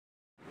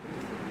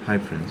Hi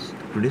friends,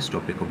 today's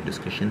topic of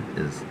discussion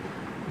is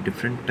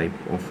different type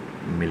of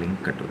milling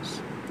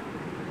cutters.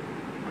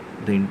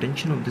 The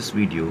intention of this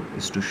video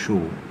is to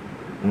show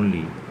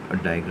only a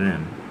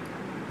diagram,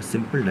 a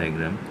simple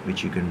diagram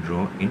which you can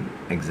draw in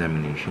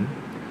examination.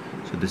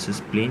 So this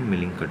is plain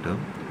milling cutter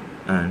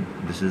and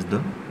this is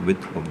the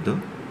width of the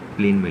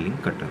plain milling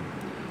cutter.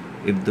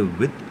 If the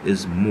width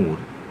is more,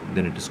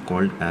 then it is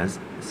called as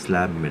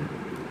slab mill.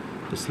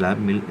 The slab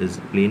mill is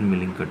plain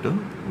milling cutter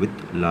with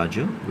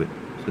larger width.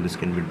 So this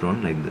can be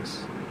drawn like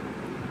this.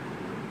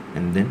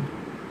 And then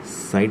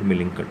side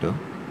milling cutter.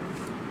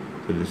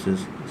 So this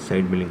is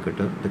side milling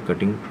cutter. The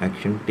cutting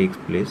action takes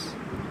place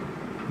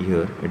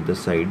here at the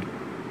side.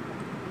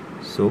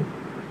 So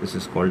this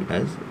is called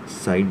as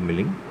side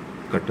milling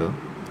cutter.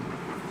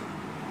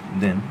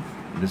 Then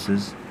this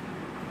is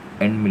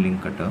end milling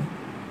cutter.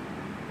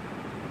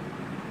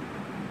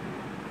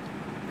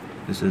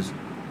 This is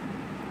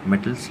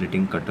metal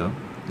slitting cutter.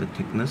 The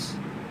thickness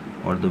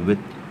or the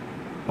width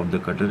of the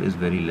cutter is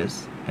very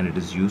less and it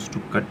is used to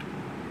cut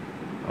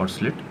or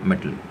slit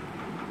metal.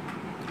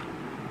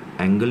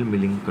 Angle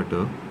milling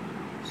cutter.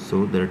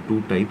 So there are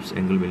two types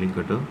angle milling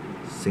cutter: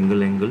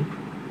 single angle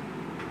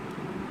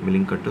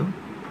milling cutter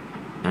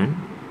and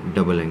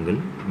double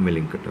angle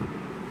milling cutter.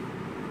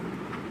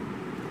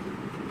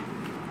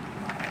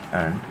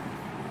 And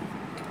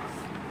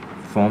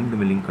formed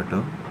milling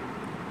cutter,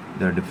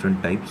 there are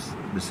different types.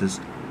 This is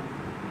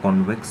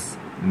convex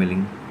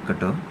milling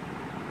cutter,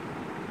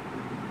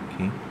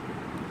 okay,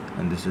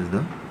 and this is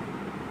the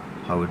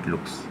how it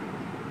looks.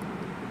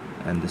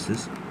 And this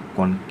is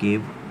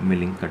concave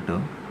milling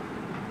cutter,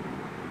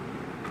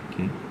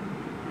 okay.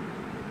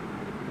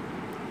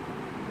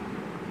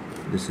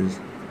 This is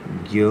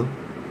gear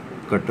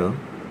cutter,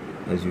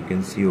 as you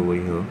can see over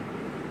here.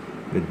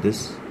 With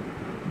this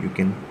you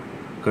can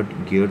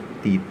cut gear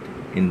teeth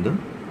in the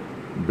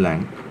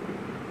blank.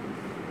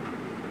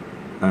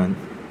 And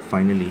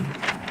finally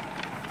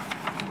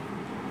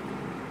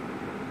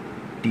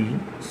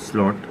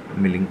T-slot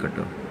milling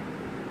cutter.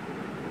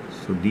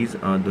 So these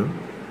are the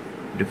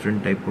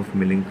different type of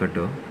milling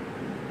cutter,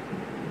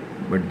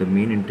 but the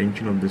main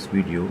intention of this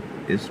video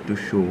is to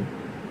show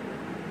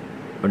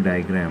a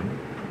diagram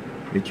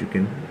which you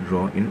can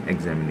draw in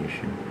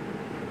examination.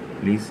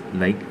 Please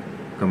like,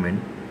 comment,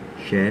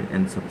 share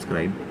and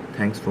subscribe.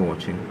 Thanks for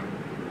watching.